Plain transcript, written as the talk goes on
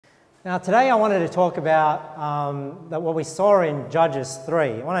Now today I wanted to talk about what we saw in Judges 3.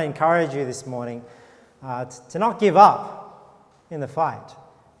 I want to encourage you this morning to not give up in the fight.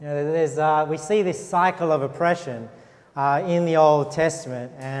 You know, we see this cycle of oppression in the Old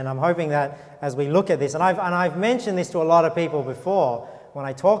Testament, and I'm hoping that as we look at this, and I've mentioned this to a lot of people before when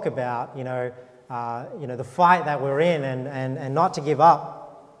I talk about the fight that we're in and not to give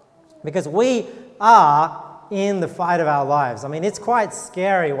up, because we are in the fight of our lives. I mean, it's quite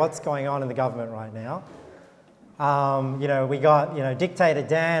scary what's going on in the government right now. We got Dictator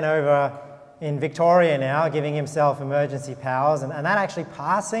Dan over in Victoria now, giving himself emergency powers, and that actually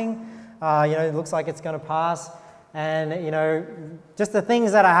passing. It looks like it's going to pass, and just the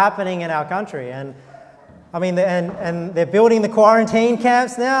things that are happening in our country. And I mean, and they're building the quarantine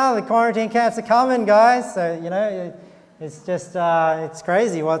camps now. The quarantine camps are coming, guys. So it's just it's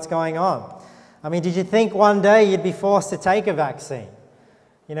crazy what's going on. I mean, did you think one day you'd be forced to take a vaccine?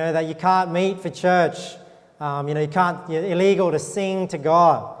 That you can't meet for church. You're illegal to sing to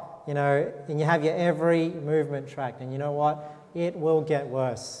God. And you have your every movement tracked. And you know what? It will get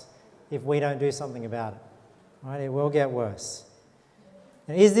worse if we don't do something about it. Right? It will get worse.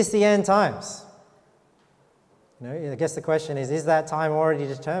 And is this the end times? I guess the question is that time already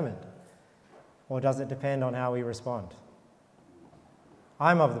determined? Or does it depend on how we respond?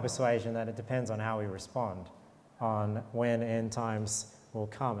 I'm of the persuasion that it depends on how we respond on when end times will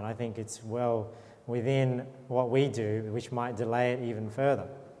come. And I think it's well within what we do, which might delay it even further.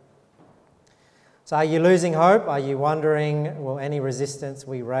 So are you losing hope? Are you wondering, will any resistance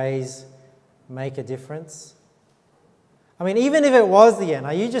we raise make a difference? I mean, even if it was the end,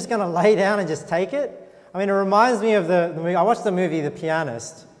 are you just going to lay down and just take it? I mean, it reminds me of the movie. I watched the movie The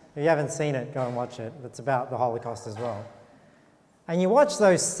Pianist. If you haven't seen it, go and watch it. It's about the Holocaust as well. And you watch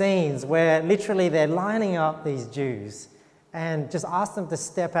those scenes where literally they're lining up these Jews and just ask them to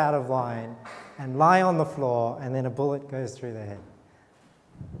step out of line and lie on the floor, and then a bullet goes through their head.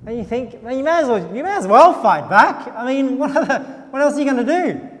 And you think, well, you may as well fight back. I mean, what else are you going to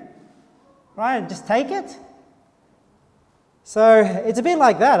do? Right? Just take it? So it's a bit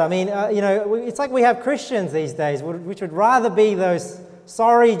like that. I mean, it's like we have Christians these days which would rather be those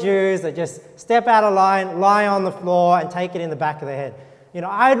sorry Jews that just step out of line, lie on the floor, and take it in the back of their head.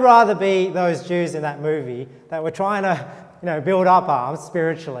 I'd rather be those Jews in that movie that were trying to, build up arms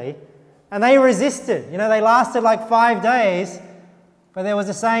spiritually, and they resisted. They lasted like 5 days, but there was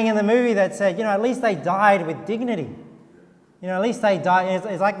a saying in the movie that said, at least they died with dignity. At least they died.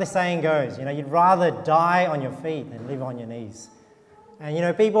 It's like the saying goes, you'd rather die on your feet than live on your knees.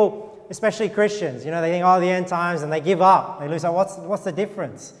 And people, especially Christians, they think, oh, the end times, and they give up. They lose. What's the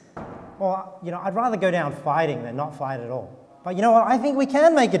difference? Well, I'd rather go down fighting than not fight at all. But you know what? I think we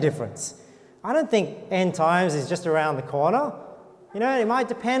can make a difference. I don't think end times is just around the corner. It might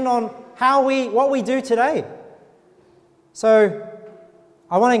depend on what we do today. So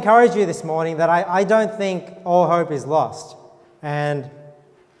I want to encourage you this morning that I don't think all hope is lost. And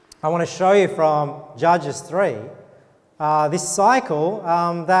I want to show you from Judges 3 this cycle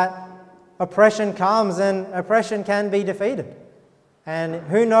that oppression comes and oppression can be defeated. And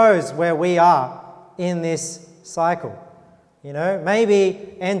who knows where we are in this cycle.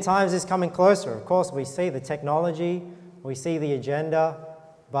 Maybe end times is coming closer. Of course, we see the technology, we see the agenda,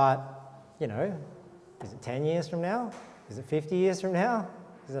 but, is it 10 years from now? Is it 50 years from now?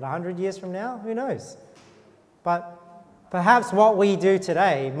 Is it 100 years from now? Who knows? But perhaps what we do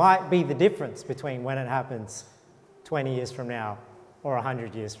today might be the difference between when it happens 20 years from now or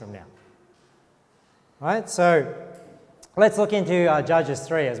 100 years from now. Right? So let's look into Judges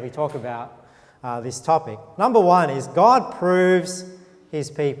 3 as we talk about this topic. Number one is God proves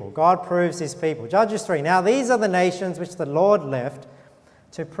his people. God proves his people. Judges 3. Now these are the nations which the Lord left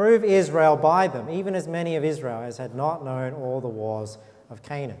to prove Israel by them, even as many of Israel as had not known all the wars of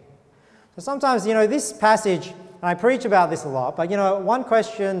Canaan. So sometimes, this passage, and I preach about this a lot, but, one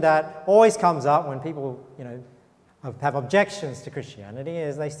question that always comes up when people, have objections to Christianity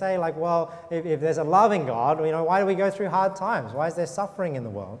is they say, like, well, if there's a loving God, why do we go through hard times? Why is there suffering in the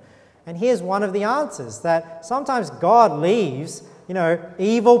world? And here's one of the answers, that sometimes God leaves,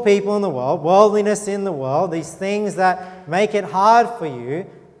 evil people in the world, worldliness in the world, these things that make it hard for you,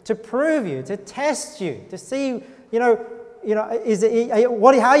 to prove you, to test you, to see, how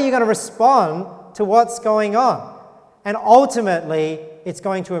are you going to respond to what's going on? And ultimately, it's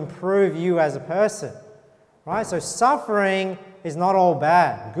going to improve you as a person. Right? So suffering is not all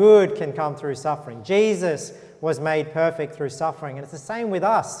bad. Good can come through suffering. Jesus was made perfect through suffering. And it's the same with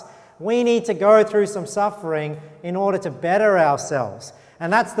us. We need to go through some suffering in order to better ourselves.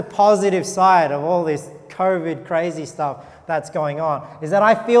 And that's the positive side of all this COVID crazy stuff that's going on, is that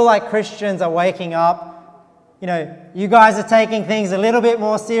I feel like Christians are waking up. You know, you guys are taking things a little bit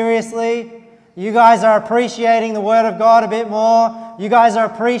more seriously. You guys are appreciating the Word of God a bit more. You guys are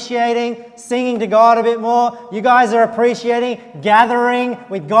appreciating singing to God a bit more. You guys are appreciating gathering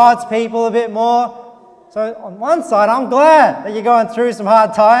with God's people a bit more. So on one side, I'm glad that you're going through some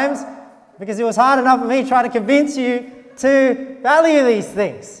hard times, because it was hard enough for me trying to convince you to value these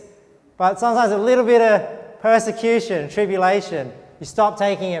things. But sometimes a little bit of persecution, tribulation, you stop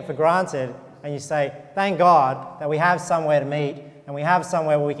taking it for granted and you say, thank God that we have somewhere to meet, and we have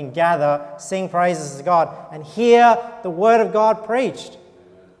somewhere where we can gather, sing praises to God, and hear the Word of God preached.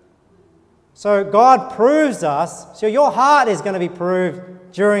 So God proves us. So your heart is going to be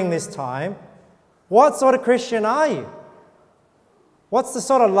proved during this time. What sort of Christian are you? What's the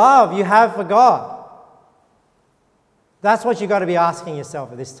sort of love you have for God? That's what you've got to be asking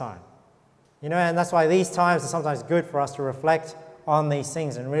yourself at this time. You know, and that's why these times are sometimes good for us to reflect on these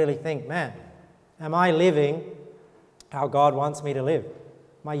things and really think, man, am I living how God wants me to live?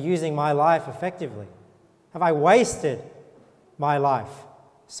 Am I using my life effectively? Have I wasted my life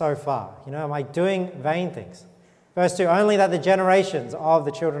so far? You know, am I doing vain things? Verse 2, only that the generations of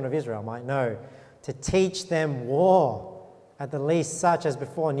the children of Israel might know, to teach them war, at the least such as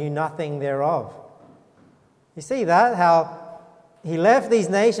before knew nothing thereof. You see that? How he left these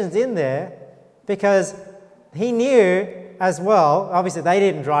nations in there because he knew as well, obviously they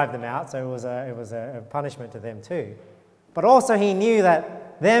didn't drive them out, so it was a punishment to them too. But also he knew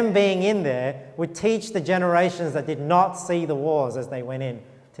that them being in there would teach the generations that did not see the wars as they went in,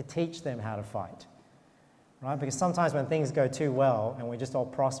 to teach them how to fight. Right? Because sometimes when things go too well and we're just all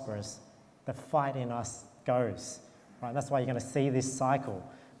prosperous, the fight in us goes. Right? That's why you're going to see this cycle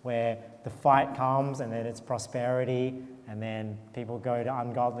where the fight comes and then it's prosperity, and then people go to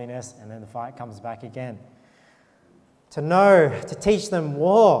ungodliness, and then the fight comes back again. To know, to teach them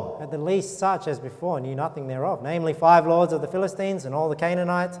war, at the least such as before knew nothing thereof, namely 5 lords of the Philistines, and all the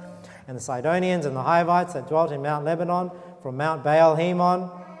Canaanites, and the Sidonians, and the Hivites that dwelt in Mount Lebanon, from Mount Baal-Hermon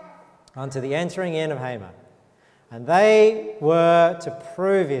unto the entering in of Hamath. And they were to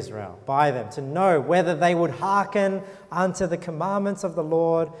prove Israel by them, to know whether they would hearken unto the commandments of the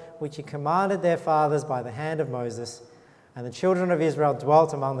Lord, which he commanded their fathers by the hand of Moses. And the children of Israel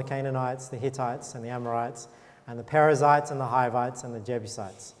dwelt among the Canaanites, the Hittites, and the Amorites, and the Perizzites, and the Hivites, and the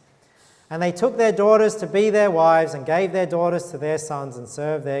Jebusites. And they took their daughters to be their wives, and gave their daughters to their sons, and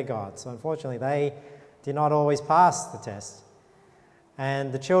served their gods. So unfortunately, they did not always pass the test.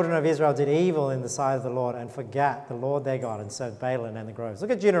 And the children of Israel did evil in the sight of the Lord, and forgat the Lord their God, and served Baalim and the groves.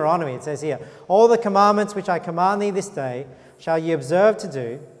 Look at Deuteronomy. It says here, all the commandments which I command thee this day shall ye observe to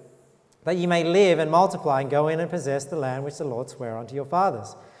do, that ye may live and multiply, and go in and possess the land which the Lord sware unto your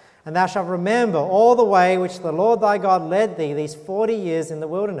fathers. And thou shalt remember all the way which the Lord thy God led thee these 40 years in the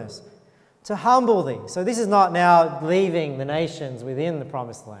wilderness, to humble thee. So this is not now leaving the nations within the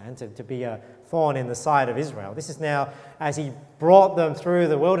promised land to be a thorn in the side of Israel. This is now as he brought them through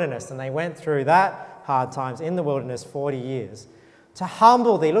the wilderness, and they went through that hard times in the wilderness 40 years. To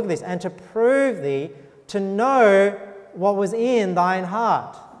humble thee, look at this, and to prove thee, to know what was in thine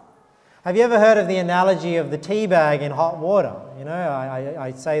heart. Have you ever heard of the analogy of the tea bag in hot water? You know,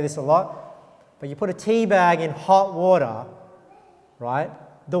 I say this a lot, but you put a tea bag in hot water, right?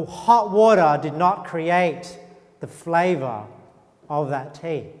 The hot water did not create the flavor of that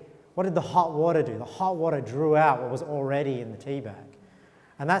tea. What did the hot water do? The hot water drew out what was already in the tea bag.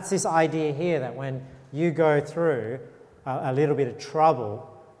 And that's this idea here, that when you go through a little bit of trouble,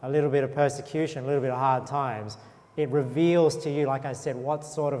 a little bit of persecution, a little bit of hard times, it reveals to you, like I said, what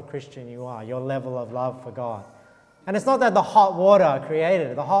sort of Christian you are, your level of love for God. And it's not that the hot water created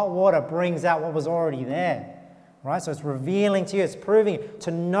it. The hot water brings out what was already there, right? So it's revealing to you, it's proving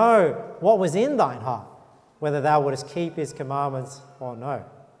to know what was in thine heart, whether thou wouldest keep his commandments or no.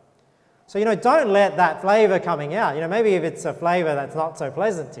 So, you know, don't let that flavor coming out, you know, maybe if it's a flavor that's not so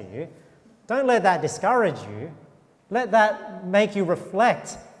pleasant to you, don't let that discourage you. Let that make you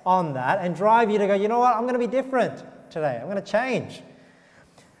reflect on that and drive you to go, you know what, I'm going to be different today. I'm going to change.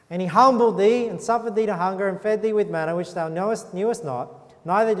 And he humbled thee and suffered thee to hunger and fed thee with manna which thou knewest not,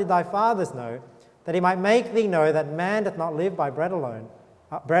 neither did thy fathers know, that he might make thee know that man doth not live by bread alone,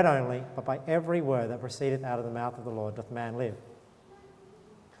 bread only, but by every word that proceedeth out of the mouth of the Lord doth man live.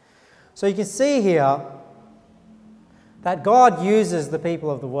 So you can see here that God uses the people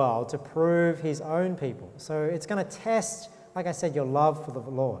of the world to prove his own people. So it's going to test, like I said, your love for the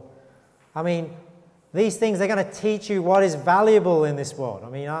Lord. I mean, these things, they're going to teach you what is valuable in this world. I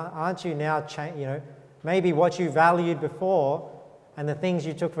mean, aren't you now, maybe what you valued before and the things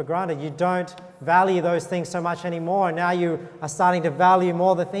you took for granted. You don't value those things so much anymore, and now you are starting to value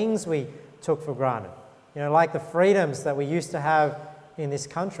more the things we took for granted. You know, like the freedoms that we used to have in this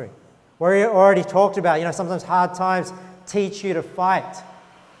country. We already talked about, you know, sometimes hard times teach you to fight.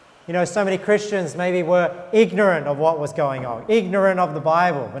 You know, so many Christians maybe were ignorant of what was going on, ignorant of the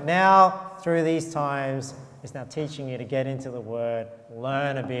Bible, but now through these times, it's now teaching you to get into the Word,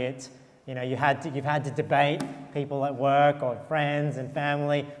 learn a bit. You know, you've had to debate people at work or friends and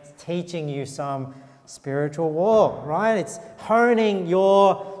family. It's teaching you some spiritual war, right? It's honing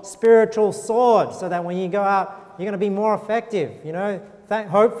your spiritual sword so that when you go out, you're going to be more effective. You know,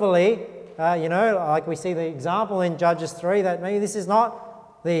 hopefully, you know, like we see the example in Judges 3, that maybe this is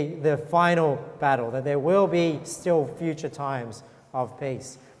not the final battle, that there will be still future times of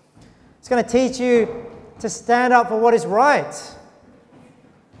peace. It's going to teach you to stand up for what is right.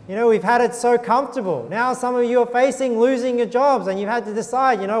 You know, we've had it so comfortable. Now some of you are facing losing your jobs, and you've had to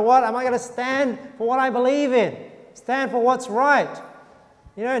decide, you know what, am I going to stand for what I believe in? Stand for what's right.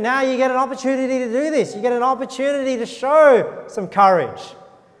 You know, now you get an opportunity to do this. You get an opportunity to show some courage.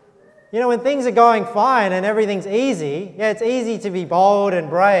 You know, when things are going fine and everything's easy, yeah, it's easy to be bold and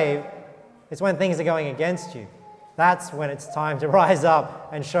brave. It's when things are going against you. That's when it's time to rise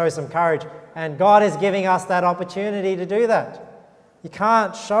up and show some courage. And God is giving us that opportunity to do that. You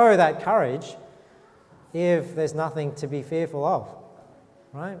can't show that courage if there's nothing to be fearful of,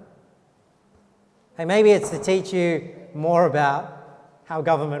 right? Hey, maybe it's to teach you more about how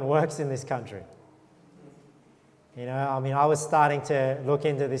government works in this country. You know, I mean, I was starting to look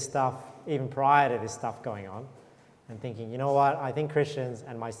into this stuff even prior to this stuff going on and thinking, you know what, I think Christians,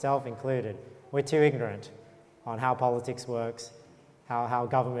 and myself included, we're too ignorant on how politics works, how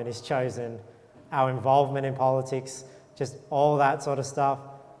government is chosen, our involvement in politics, just all that sort of stuff.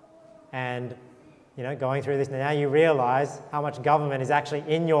 And, you know, going through this, now you realize how much government is actually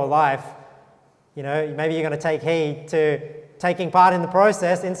in your life. You know, maybe you're going to take heed to taking part in the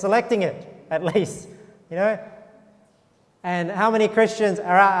process in selecting it, at least, you know. And how many Christians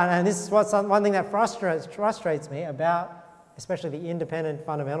are out, and this is one thing that frustrates me about, especially the independent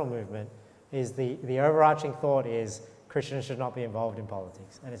fundamental movement, is the overarching thought is Christians should not be involved in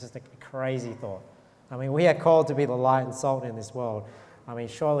politics. And it's just a crazy thought. I mean, we are called to be the light and salt in this world. I mean,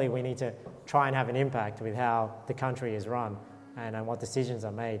 surely we need to try and have an impact with how the country is run and what decisions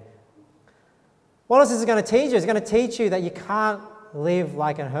are made. What else is it going to teach you? It's going to teach you that you can't live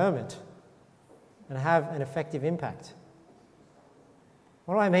like a hermit and have an effective impact.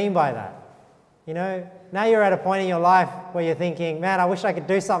 What do I mean by that? You know, now you're at a point in your life where you're thinking, man, I wish I could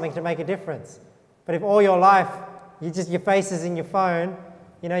do something to make a difference. But if all your life, your face is in your phone,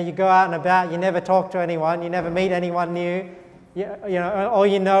 you know, you go out and about, you never talk to anyone, you never meet anyone new, you know, all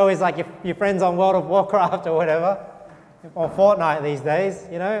you know is like your friends on World of Warcraft or whatever, or Fortnite these days,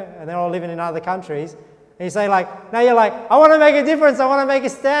 you know, and they're all living in other countries. And you say like, now you're like, I want to make a difference, I want to make a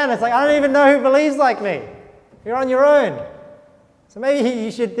stand. It's like, I don't even know who believes like me. You're on your own. So maybe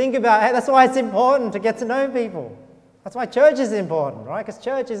you should think about, hey, that's why it's important to get to know people. That's why church is important, right? Because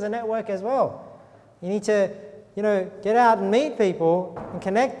church is a network as well. You need to, you know, get out and meet people and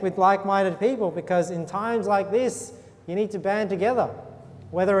connect with like-minded people, because in times like this, you need to band together.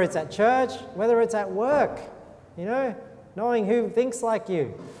 Whether it's at church, whether it's at work, you know, knowing who thinks like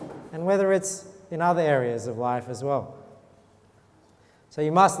you, and whether it's in other areas of life as well. So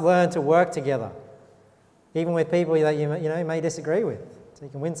you must learn to work together, even with people that you may disagree with, so you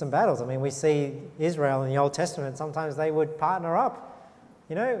can win some battles. I mean, we see Israel in the Old Testament, sometimes they would partner up,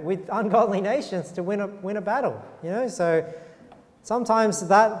 you know, with ungodly nations to win a battle, you know, so sometimes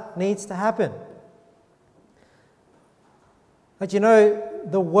that needs to happen. But you know,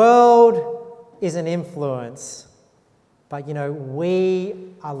 the world is an influence, but you know,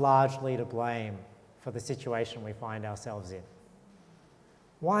 we are largely to blame for the situation we find ourselves in.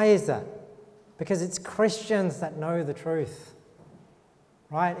 Why is that? Because it's Christians that know the truth,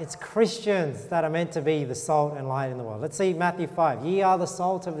 right? It's Christians that are meant to be the salt and light in the world. Let's see Matthew 5. Ye are the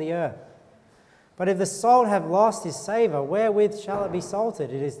salt of the earth. But if the salt have lost his savour, wherewith shall it be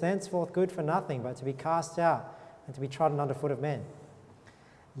salted? It is thenceforth good for nothing, but to be cast out and to be trodden under foot of men.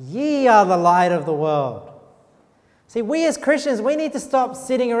 Ye are the light of the world. See, we as Christians, we need to stop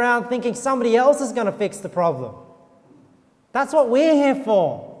sitting around thinking somebody else is going to fix the problem. That's what we're here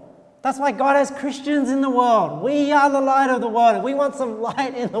for. That's why God has Christians in the world. We are the light of the world. If we want some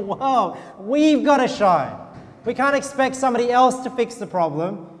light in the world, we've got to shine. We can't expect somebody else to fix the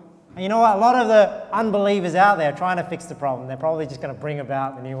problem. And you know what? A lot of the unbelievers out there trying to fix the problem, they're probably just going to bring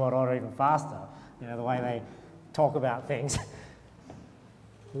about the New World Order even faster. You know, the way they talk about things.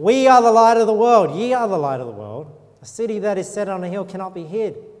 We are the light of the world. Ye are the light of the world. A city that is set on a hill cannot be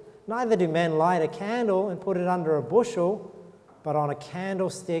hid. Neither do men light a candle and put it under a bushel, but on a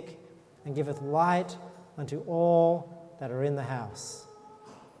candlestick, and giveth light unto all that are in the house.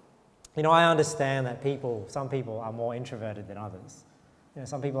 You know, I understand that some people are more introverted than others. You know,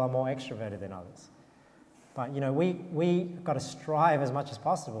 some people are more extroverted than others. But, you know, we've got to strive as much as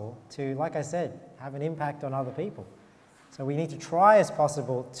possible to, like I said, have an impact on other people. So we need to try as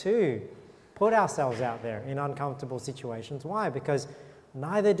possible to put ourselves out there in uncomfortable situations. Why? Because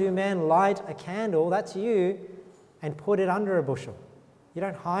neither do men light a candle, that's you, and put it under a bushel. You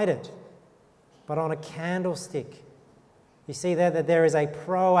don't hide it, but on a candlestick. You see there that there is a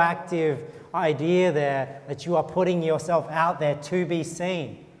proactive idea there that you are putting yourself out there to be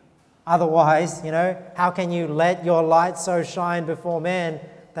seen. Otherwise, you know, how can you let your light so shine before men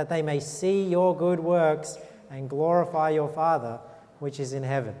that they may see your good works and glorify your Father which is in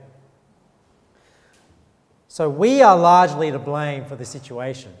heaven? So we are largely to blame for the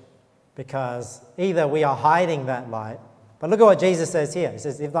situation because either we are hiding that light, but look at what Jesus says here. He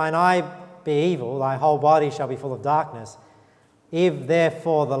says, if thine eye be evil, thy whole body shall be full of darkness. If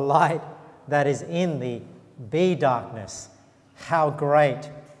therefore the light that is in thee be darkness, how great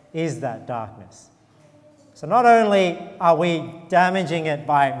is that darkness? So not only are we damaging it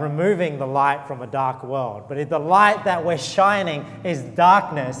by removing the light from a dark world, but if the light that we're shining is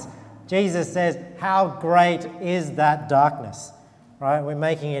darkness, Jesus says, how great is that darkness? Right? We're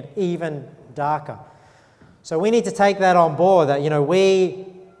making it even darker. So we need to take that on board, that, you know, we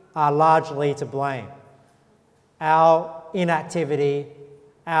are largely to blame. Our inactivity,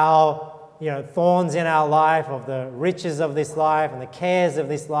 our thorns in our life, of the riches of this life and the cares of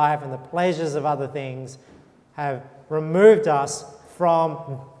this life and the pleasures of other things have removed us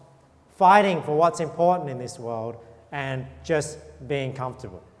from fighting for what's important in this world and just being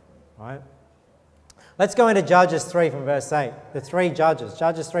comfortable, right? Let's go into Judges 3 from verse 8. The three judges.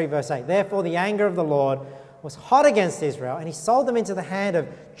 Judges 3 verse 8. Therefore the anger of the Lord was hot against Israel, and he sold them into the hand of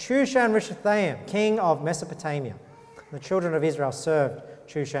Shushan-Rishathaim, king of Mesopotamia. The children of Israel served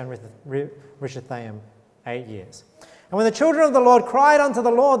Shushan-Rishathaim 8 years. And when the children of the Lord cried unto the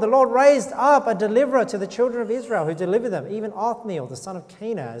Lord raised up a deliverer to the children of Israel, who delivered them, even Othniel, the son of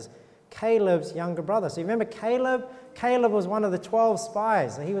Kenaz, Caleb's younger brother. So you remember Caleb? Caleb was one of the 12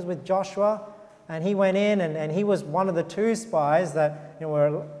 spies. He was with Joshua, and he went in, and he was one of the 2 spies that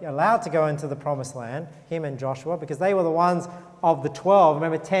were allowed to go into the promised land, him and Joshua, because they were the ones of the 12.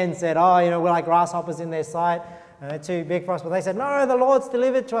 Remember 10 said, we're like grasshoppers in their sight, and they're too big for us. But they said, no, the Lord's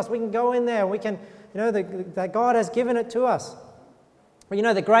delivered to us. We can go in there. We can, that God has given it to us. But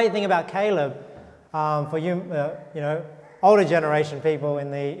the great thing about Caleb, for you, older generation people in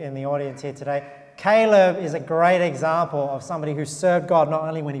the audience here today, Caleb is a great example of somebody who served God not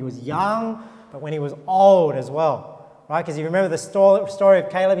only when he was young, but when he was old as well, right? Because you remember the story of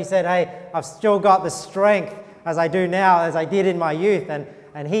Caleb, he said, hey, I've still got the strength as I do now, as I did in my youth,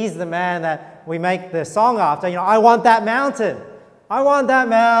 and he's the man that we make the song after. I want that mountain. I want that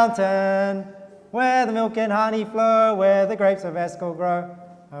mountain where the milk and honey flow, where the grapes of Eshcol grow.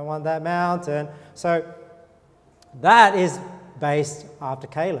 I want that mountain. So that is based after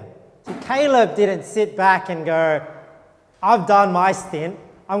Caleb. See, Caleb didn't sit back and go, I've done my stint.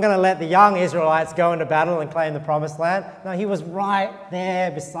 I'm going to let the young Israelites go into battle and claim the promised land. No, he was right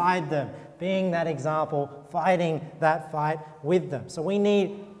there beside them, being that example, fighting that fight with them. So we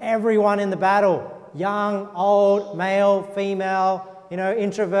need everyone in the battle, young, old, male, female,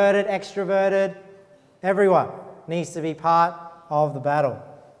 introverted, extroverted. Everyone needs to be part of the battle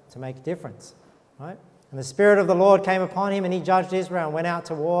to make a difference, right? And the Spirit of the Lord came upon him, and he judged Israel and went out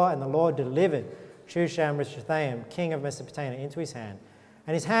to war, and the Lord delivered Shushan-Rishathaim, king of Mesopotamia, into his hand.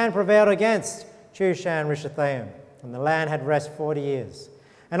 And his hand prevailed against Shushan-Rishathaim, and the land had rest 40 years.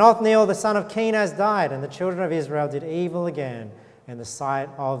 And Othniel, the son of Kenaz, died, and the children of Israel did evil again in the sight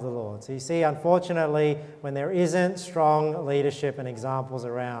of the Lord. So you see, unfortunately, when there isn't strong leadership and examples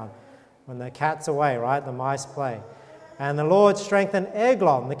around, when the cat's away, right, the mice play. And the Lord strengthened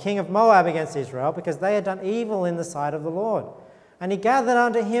Eglon, the king of Moab, against Israel, because they had done evil in the sight of the Lord. And he gathered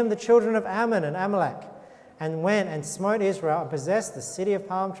unto him the children of Ammon and Amalek, and went and smote Israel and possessed the city of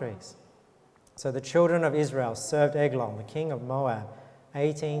palm trees. So the children of Israel served Eglon, the king of Moab,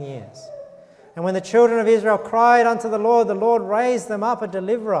 18 years. And when the children of Israel cried unto the Lord raised them up a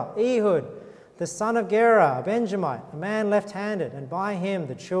deliverer, Ehud, the son of Gera, a Benjamite, a man left-handed, and by him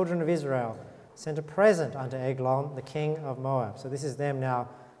the children of Israel sent a present unto Eglon, the king of Moab. So this is them now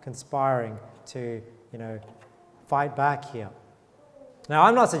conspiring to, fight back here. Now,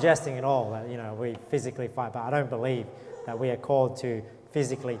 I'm not suggesting at all that, we physically fight back. I don't believe that we are called to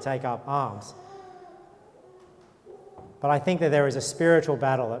physically take up arms. But I think that there is a spiritual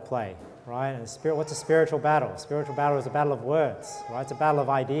battle at play, right? And what's a spiritual battle? A spiritual battle is a battle of words, right? It's a battle of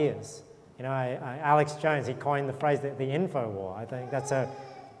ideas. You know, Alex Jones, he coined the phrase the info war. I think that's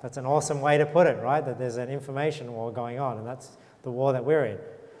an awesome way to put it, right? That there's an information war going on, and that's the war that we're in.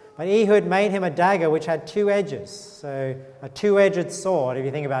 But Ehud made him a dagger which had 2 edges. So a 2-edged sword, if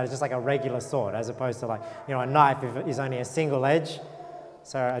you think about it, is just like a regular sword, as opposed to like, you know, a knife is only a single edge.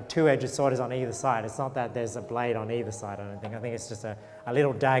 So a 2-edged sword is on either side. It's not that there's a blade on either side, I don't think. I think it's just a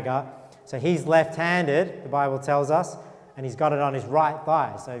little dagger. So he's left-handed, the Bible tells us, and he's got it on his right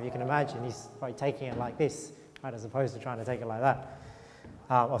thigh. So if you can imagine, he's probably taking it like this, right, as opposed to trying to take it like that.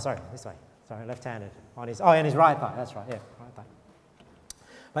 This way. Sorry, left-handed. On his right thigh. That's right, yeah, right thigh.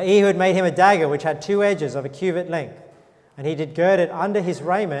 But Ehud made him a dagger which had 2 edges of a cubit length, and he did gird it under his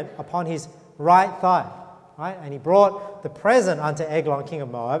raiment upon his right thigh. Right? And he brought the present unto Eglon, king of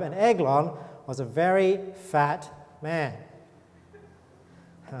Moab, and Eglon was a very fat man.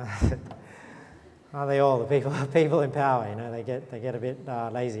 Aren't they all, the people in power, you know, they get a bit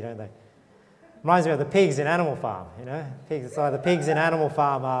lazy, don't they? Reminds me of the pigs in Animal Farm, you know. The pigs in Animal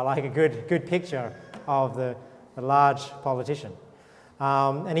Farm are like a good picture of the large politician.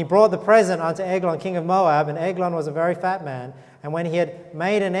 And he brought the present unto Eglon, king of Moab, and Eglon was a very fat man. And when he had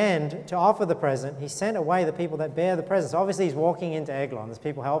made an end to offer the present, he sent away the people that bear the present. So obviously he's walking into Eglon. There's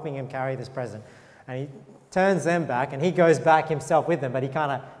people helping him carry this present. And he turns them back, and he goes back himself with them, but he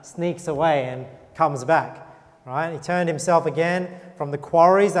kind of sneaks away and comes back. Right? He turned himself again from the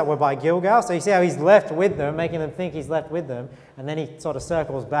quarries that were by Gilgal. So you see how he's left with them, making them think he's left with them. And then he sort of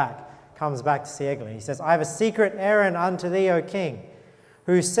circles back, comes back to see Eglon. He says, I have a secret errand unto thee, O king,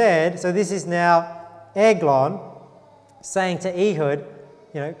 who said, so this is now Eglon saying to Ehud,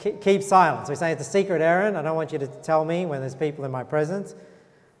 you know, keep silence. So he's saying it's a secret errand. I don't want you to tell me when there's people in my presence.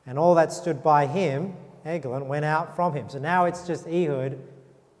 And all that stood by him, Eglon, went out from him. So now it's just Ehud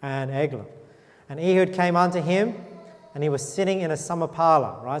and Eglon. And Ehud came unto him, and he was sitting in a summer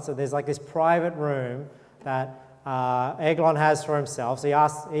parlor, right? So there's like this private room that Eglon has for himself. So he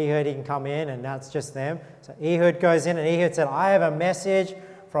asks Ehud, he can come in, and that's just them. So Ehud goes in, and Ehud said, I have a message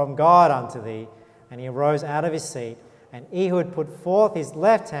from God unto thee. And he arose out of his seat, and Ehud put forth his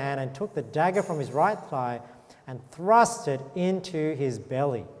left hand and took the dagger from his right thigh and thrust it into his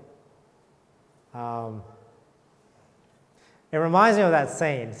belly. It reminds me of that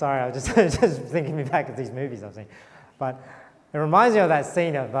scene. Sorry, I was just thinking me back at these movies I've seen. But it reminds me of that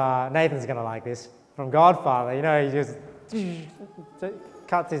scene of, Nathan's going to like this, from Godfather. You know, he just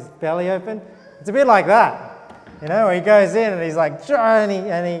cuts his belly open. It's a bit like that. You know, where he goes in and he's like,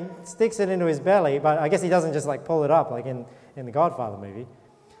 and he sticks it into his belly, but I guess he doesn't just like pull it up like in the Godfather movie.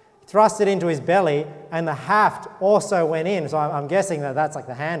 He thrusts it into his belly, and the haft also went in. So I'm guessing that that's like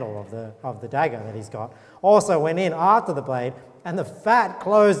the handle of the dagger that he's got. Also went in after the blade, and the fat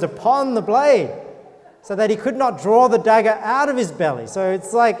closed upon the blade, so that he could not draw the dagger out of his belly. So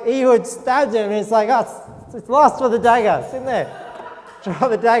it's like Ehud stabbed him, and it's like, oh, it's lost for the dagger. It's in there. Draw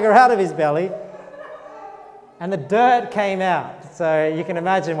the dagger out of his belly. And the dirt came out. So you can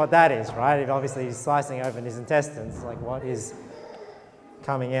imagine what that is, right? Obviously he's slicing open his intestines, like what is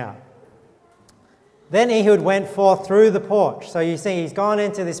coming out. Then Ehud went forth through the porch. So you see he's gone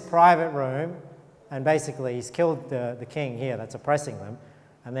into this private room, and basically he's killed the king here that's oppressing them,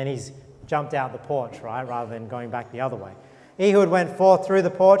 and then he's jumped out the porch, right, rather than going back the other way. Ehud went forth through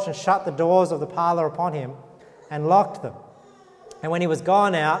the porch and shut the doors of the parlor upon him and locked them. And when he was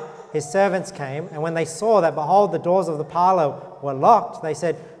gone out, his servants came, and when they saw that, behold, the doors of the parlor were locked, they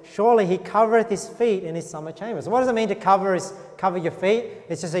said, surely he covereth his feet in his summer chamber. So what does it mean to cover your feet?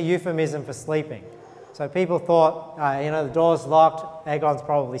 It's just a euphemism for sleeping. So people thought, the door's locked, Eglon's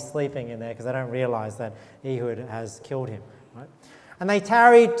probably sleeping in there because they don't realize that Ehud has killed him. Right? And they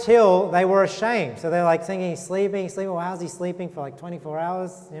tarried till they were ashamed. So they're like thinking he's sleeping. Well, how's he sleeping for like 24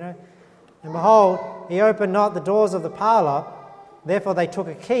 hours, you know? And behold, he opened not the doors of the parlor. Therefore they took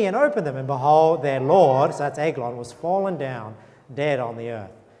a key and opened them, and behold, their lord, so that's Eglon, was fallen down, dead on the earth.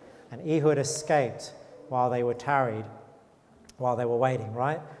 And Ehud escaped while they were waiting,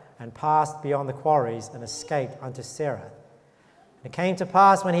 right? And passed beyond the quarries and escaped unto Sereth. And it came to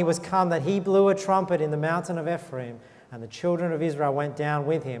pass when he was come that he blew a trumpet in the mountain of Ephraim, and the children of Israel went down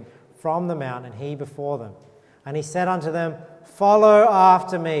with him from the mount, and he before them. And he said unto them, follow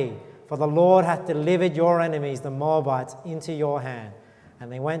after me, for the Lord hath delivered your enemies, the Moabites, into your hand. And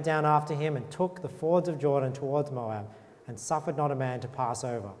they went down after him and took the fords of Jordan towards Moab, and suffered not a man to pass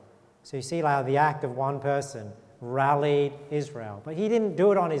over. So you see how the act of one person rallied Israel. But he didn't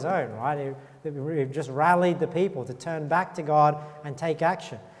do it on his own, right? He just rallied the people to turn back to God and take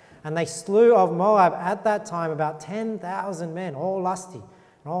action. And they slew of Moab at that time about 10,000 men, all lusty,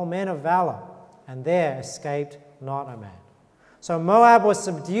 and all men of valor, and there escaped not a man. So Moab was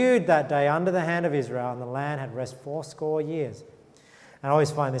subdued that day under the hand of Israel, and the land had rest 80 years. And I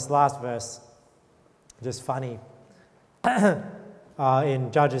always find this last verse just funny.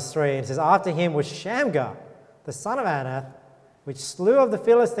 In Judges 3, it says, after him was Shamgar, the son of Anath, which slew of the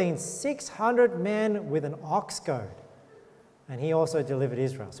Philistines 600 men with an ox goad. And he also delivered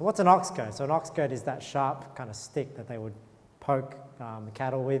Israel. So what's an ox goad? So an ox goad is that sharp kind of stick that they would poke the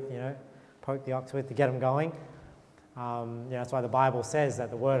cattle with, poke the ox with to get them going. That's why the Bible says that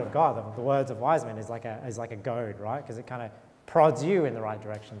the word of God, the words of wise men, is like a goad, right? Because it kind of prods you in the right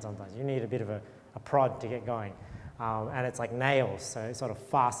direction sometimes. You need a bit of a prod to get going. And it's like nails, so it sort of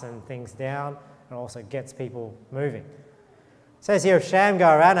fastens things down and also gets people moving. It says here of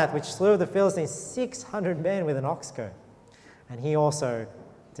Shamgar Anath, which slew of the Philistines 600 men with an ox goad. And he also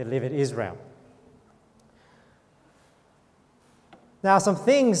delivered Israel. Now, some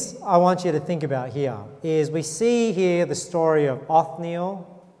things I want you to think about here is we see here the story of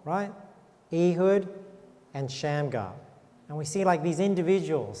Othniel, right? Ehud and Shamgar. And we see like these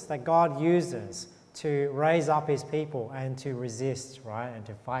individuals that God uses to raise up his people and to resist, right? And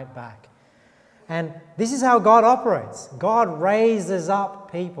to fight back. And this is how God operates. God raises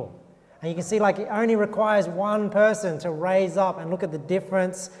up people. And you can see like it only requires one person to raise up, and look at the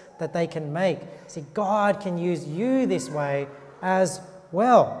difference that they can make. See, God can use you this way as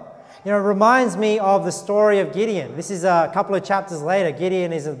well. It reminds me of the story of Gideon. This is a couple of chapters later.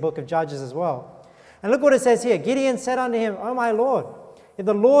 Gideon is in the book of Judges as well. And look what it says here. Gideon said unto him, O my Lord, if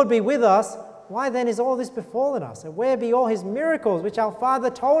the Lord be with us, why then is all this befallen us? And where be all his miracles which our father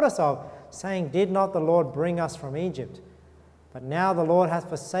told us of, saying, did not the Lord bring us from Egypt? But now the Lord hath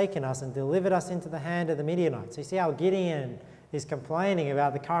forsaken us and delivered us into the hand of the Midianites. So you see how Gideon is complaining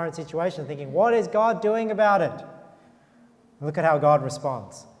about the current situation, thinking, what is God doing about it? Look at how God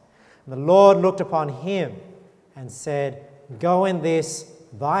responds. The Lord looked upon him and said, go in this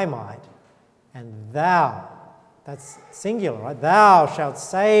thy might, and thou, that's singular, right? Thou shalt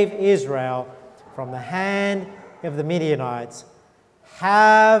save Israel from the hand of the Midianites.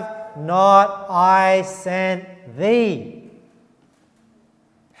 Have not I sent thee?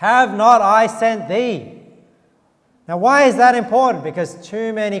 Have not I sent thee? Now, why is that important? Because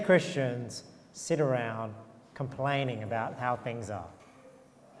too many Christians sit around complaining about how things are.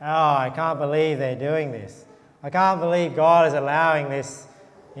 Oh, I can't believe they're doing this. I can't believe God is allowing this.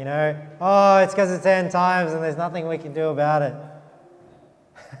 Oh, it's because it's end times and there's nothing we can do about it.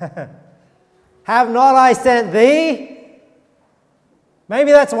 Have not I sent thee?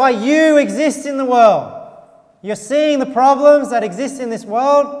 Maybe that's why you exist in the world. You're seeing the problems that exist in this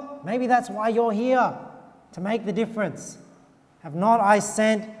world. Maybe that's why you're here, to make the difference. Have not I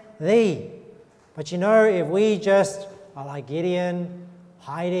sent thee? But if we just are like Gideon,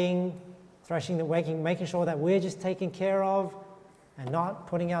 hiding, threshing the waking, making sure that we're just taken care of and not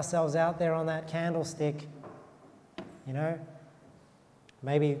putting ourselves out there on that candlestick,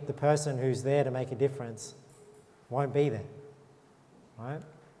 maybe the person who's there to make a difference won't be there, right?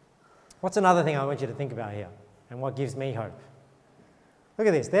 What's another thing I want you to think about here and what gives me hope? Look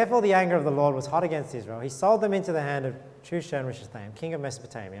at this. Therefore the anger of the Lord was hot against Israel. He sold them into the hand of Chushan-Rishathaim, king of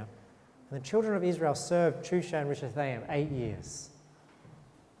Mesopotamia. And the children of Israel served Chushan-Rishathaim 8 years.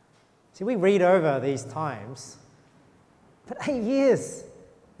 See, we read over these times, but 8 years.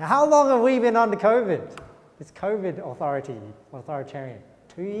 Now, how long have we been under COVID? It's COVID authoritarian.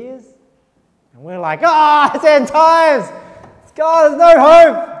 2 years? And we're like, it's end times. God, there's no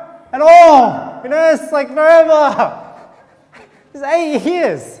hope at all. It's like forever. It's 8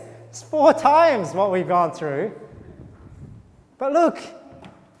 years. It's 4 times what we've gone through. But look,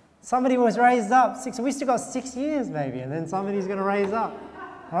 somebody was raised up. We still got 6 years maybe, and then somebody's going to raise up,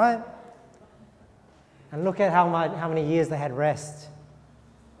 right? And look at how many years they had rest.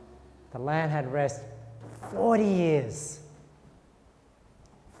 The land had rest 40 years.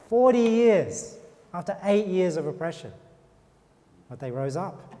 40 years after 8 years of oppression. But they rose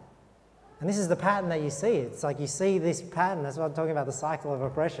up. And this is the pattern that you see. It's like you see this pattern. That's what I'm talking about, the cycle of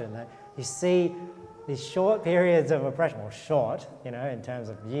oppression. That you see these short periods of oppression, well, short, in terms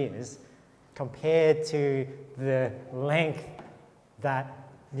of years, compared to the length that,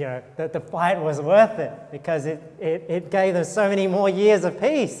 that the fight was worth it, because it gave them so many more years of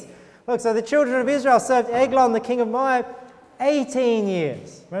peace. Look, so the children of Israel served Eglon, the king of Moab, 18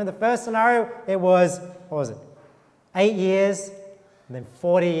 years. Remember the first scenario? It was, 8 years, and then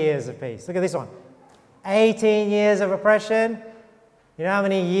 40 years of peace. Look at this one. 18 years of oppression. You know how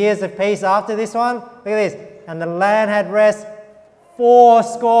many years of peace after this one? Look at this. And the land had rest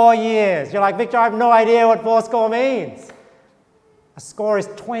fourscore years. You're like, Victor, I have no idea what fourscore means. A score is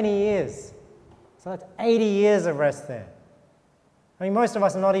 20 years. So that's 80 years of rest there. I mean, most of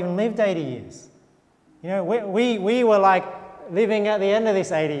us have not even lived 80 years. You know, we were like living at the end of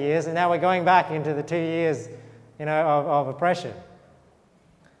this 80 years, and now we're going back into the 2 years, you know, of oppression.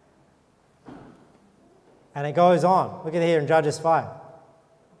 And it goes on. Look at here in Judges 5.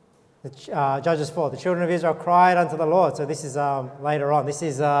 Judges 4. The children of Israel cried unto the Lord. So this is later on. This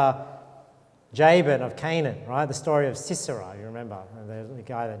is Jabin of Canaan, right? The story of Sisera, you remember, the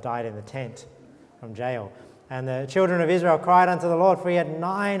guy that died in the tent from jail. And the children of Israel cried unto the Lord, for he had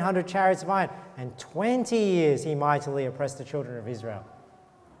 900 chariots of iron, and 20 years he mightily oppressed the children of Israel.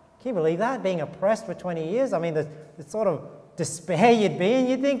 Can you believe that? Being oppressed for 20 years? I mean, the sort of despair you'd be in.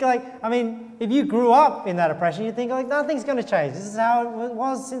 You'd think like, I mean, if you grew up in that oppression, you'd think like, nothing's going to change. This is how it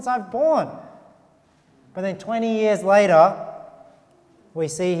was since I've born. But then 20 years later, we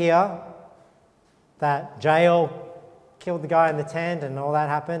see here that Jael killed the guy in the tent and all that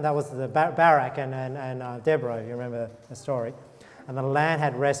happened. That was the Barak and Deborah, if you remember the story. And the land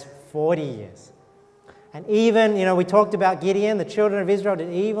had rest 40 years. And even, you know, we talked about Gideon. The children of Israel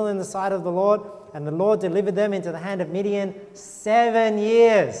did evil in the sight of the Lord, and the Lord delivered them into the hand of Midian 7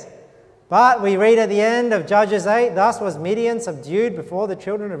 years. But we read at the end of Judges 8, thus was Midian subdued before the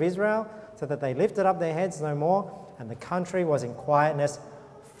children of Israel, so that they lifted up their heads no more, and the country was in quietness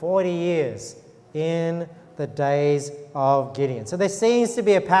 40 years in the days of Gideon. So there seems to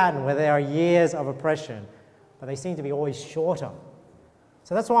be a pattern where there are years of oppression, but they seem to be always shorter.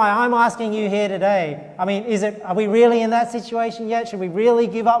 So that's why I'm asking you here today, I mean, are we really in that situation yet? Should we really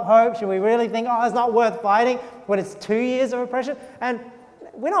give up hope? Should we really think, oh, it's not worth fighting when it's 2 years of oppression? And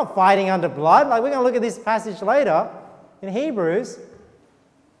we're not fighting under blood. Like, we're going to look at this passage later in Hebrews.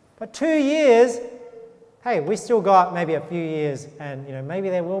 But 2 years, hey, we still got maybe a few years, and, you know, maybe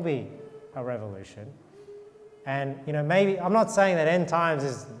there will be a revolution. And, you know, maybe, I'm not saying that end times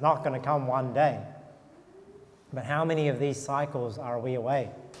is not going to come one day. But how many of these cycles are we away?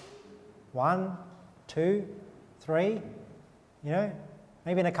 1, 2, 3? You know,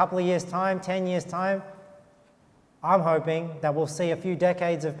 maybe in a couple of years' time, 10 years' time, I'm hoping that we'll see a few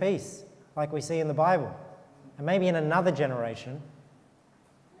decades of peace like we see in the Bible. And maybe in another generation,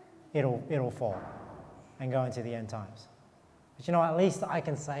 it'll fall and go into the end times. But, you know, at least I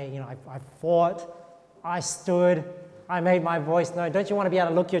can say, you know, I fought, I stood, I made my voice known. Don't you want to be able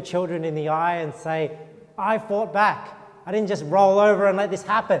to look your children in the eye and say, I fought back. I didn't just roll over and let this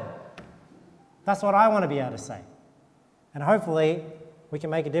happen. That's what I want to be able to say. And hopefully, we can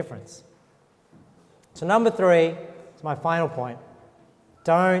make a difference. So number 3, it's my final point.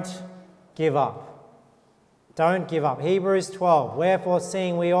 Don't give up. Don't give up. Hebrews 12, wherefore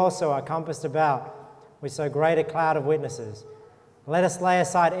seeing we also are compassed about with so great a cloud of witnesses, let us lay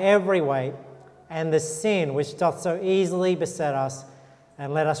aside every weight and the sin which doth so easily beset us,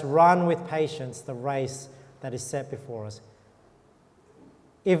 and let us run with patience the race that is set before us.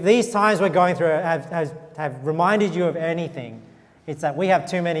 If these times we're going through have reminded you of anything, it's that we have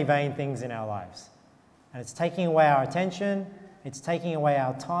too many vain things in our lives. And it's taking away our attention, it's taking away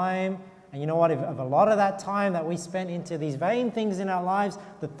our time. And you know what? If a lot of that time that we spent into these vain things in our lives,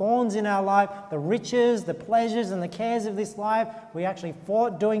 the thorns in our life, the riches, the pleasures, and the cares of this life, we actually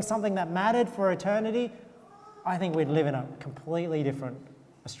fought doing something that mattered for eternity, I think we'd live in a completely different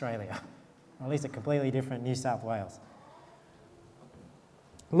Australia, or at least a completely different New South Wales.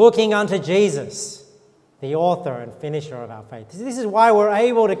 Looking unto Jesus, the author and finisher of our faith. This is why we're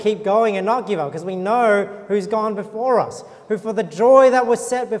able to keep going and not give up, because we know who's gone before us, who for the joy that was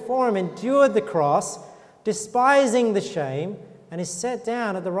set before him endured the cross, despising the shame, and is set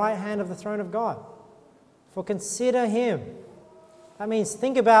down at the right hand of the throne of God. For consider him. That means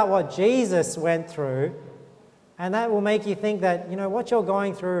think about what Jesus went through, and that will make you think that, you know, what you're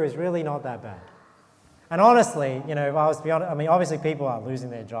going through is really not that bad. And honestly, you know, if I was to be honest, I mean, obviously people are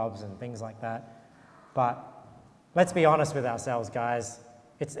losing their jobs and things like that. But let's be honest with ourselves, guys.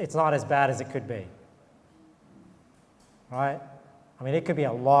 It's not as bad as it could be. Right? I mean, it could be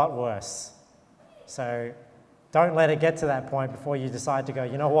a lot worse. So don't let it get to that point before you decide to go,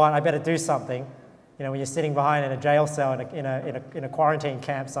 you know what, I better do something. You know, when you're sitting behind in a jail cell in a quarantine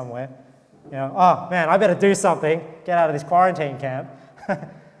camp somewhere. You know, oh man, I better do something, get out of this quarantine camp.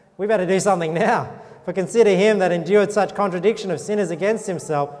 We better do something now. For consider him that endured such contradiction of sinners against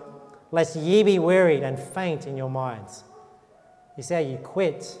himself, lest ye be wearied and faint in your minds. You see how you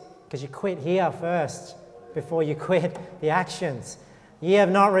quit, because you quit here first, before you quit the actions. Ye have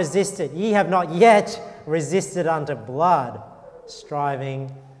not yet resisted unto blood,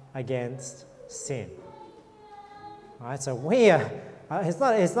 striving against sin. All right, so we are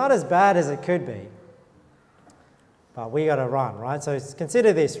It's not as bad as it could be. But we got to run, right? So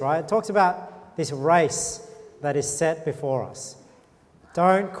consider this, right? It talks about this race that is set before us.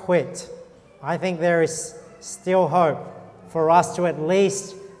 Don't quit. I think there is still hope for us to at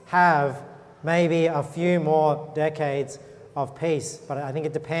least have maybe a few more decades of peace. But I think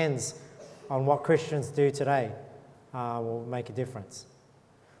it depends on what Christians do today will make a difference.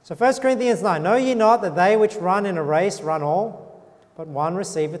 So 1 Corinthians 9, know ye not that they which run in a race run all, but one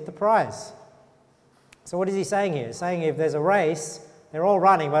receiveth the prize. So what is he saying here? He's saying if there's a race, they're all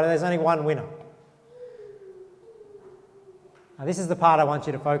running, but there's only one winner. Now this is the part I want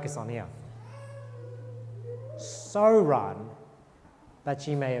you to focus on here. So run that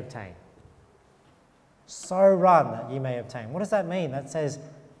ye may obtain. So run that ye may obtain. What does that mean? That says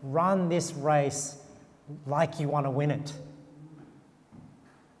run this race like you want to win it.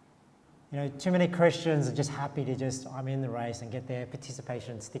 You know, too many Christians are just happy to just, I'm in the race, and get their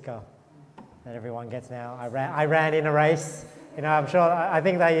participation sticker that everyone gets now. I ran in a race. You know, I'm sure, I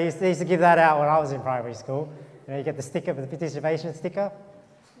think they used to give that out when I was in primary school. You know, you get the sticker, the participation sticker.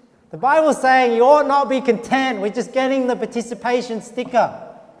 The Bible's saying you ought not be content with just getting the participation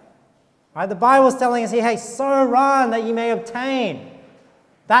sticker. Right? The Bible's telling us here, hey, so run that you may obtain.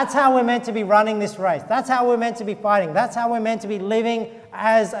 That's how we're meant to be running this race. That's how we're meant to be fighting. That's how we're meant to be living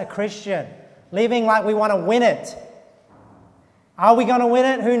as a Christian. Living like we want to win it. Are we going to win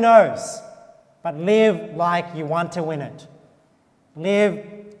it? Who knows? But live like you want to win it. Live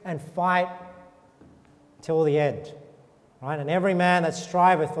and fight till the end. Right? And every man that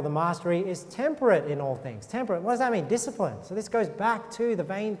striveth for the mastery is temperate in all things. Temperate, what does that mean? Disciplined. So this goes back to the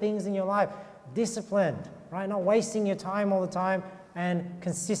vain things in your life. Disciplined, right? Not wasting your time all the time and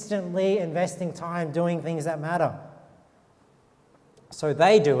consistently investing time doing things that matter. So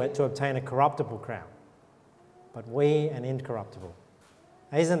they do it to obtain a corruptible crown, but we an incorruptible.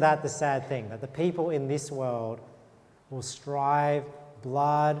 Isn't that the sad thing? That the people in this world will strive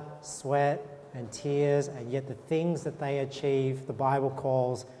blood, sweat, and tears, and yet the things that they achieve, the Bible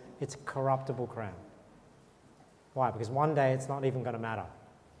calls, it's a corruptible crown. Why? Because one day it's not even going to matter.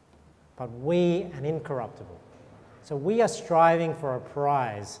 But we an incorruptible. So we are striving for a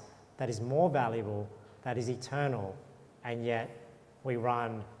prize that is more valuable, that is eternal, and yet we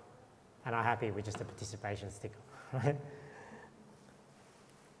run and are happy with just a participation sticker. Right?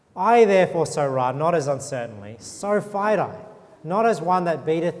 I therefore so run, not as uncertainly, so fight I, not as one that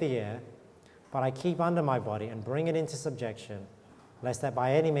beateth the air, but I keep under my body and bring it into subjection, lest that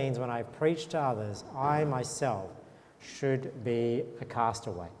by any means when I preach to others, I myself should be a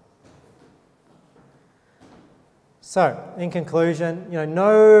castaway. So, in conclusion,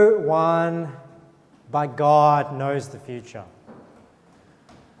 no one but God knows the future.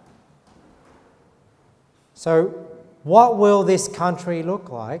 So, what will this country look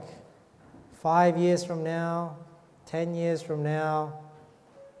like 5 years from now, 10 years from now,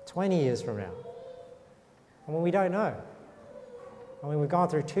 20 years from now? I mean, we don't know. I mean, we've gone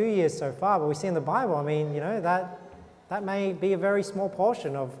through 2 years so far, but we see in the Bible, I mean, that may be a very small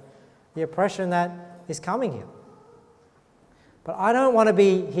portion of the oppression that is coming here. But I don't want to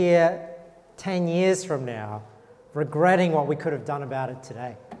be here 10 years from now regretting what we could have done about it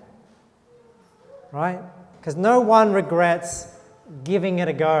today. Right? Because no one regrets giving it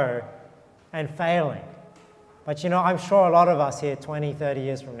a go and failing. But I'm sure a lot of us here 20, 30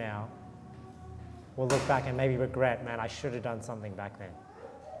 years from now will look back and maybe regret, man, I should have done something back then.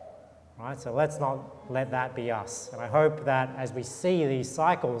 Right? So let's not let that be us. And I hope that as we see these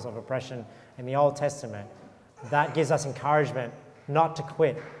cycles of oppression in the Old Testament, that gives us encouragement not to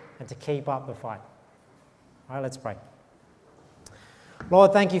quit and to keep up the fight. All right, let's pray.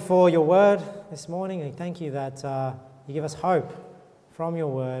 Lord, thank you for your word this morning, and thank you that you give us hope from your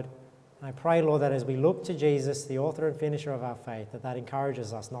word. And I pray, Lord, that as we look to Jesus, the author and finisher of our faith, that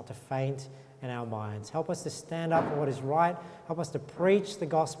encourages us not to faint in our minds. Help us to stand up for what is right. Help us to preach the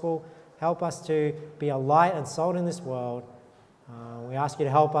gospel. Help us to be a light and salt in this world. We ask you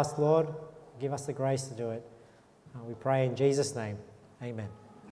to help us, Lord. Give us the grace to do it. We pray in Jesus' name. Amen.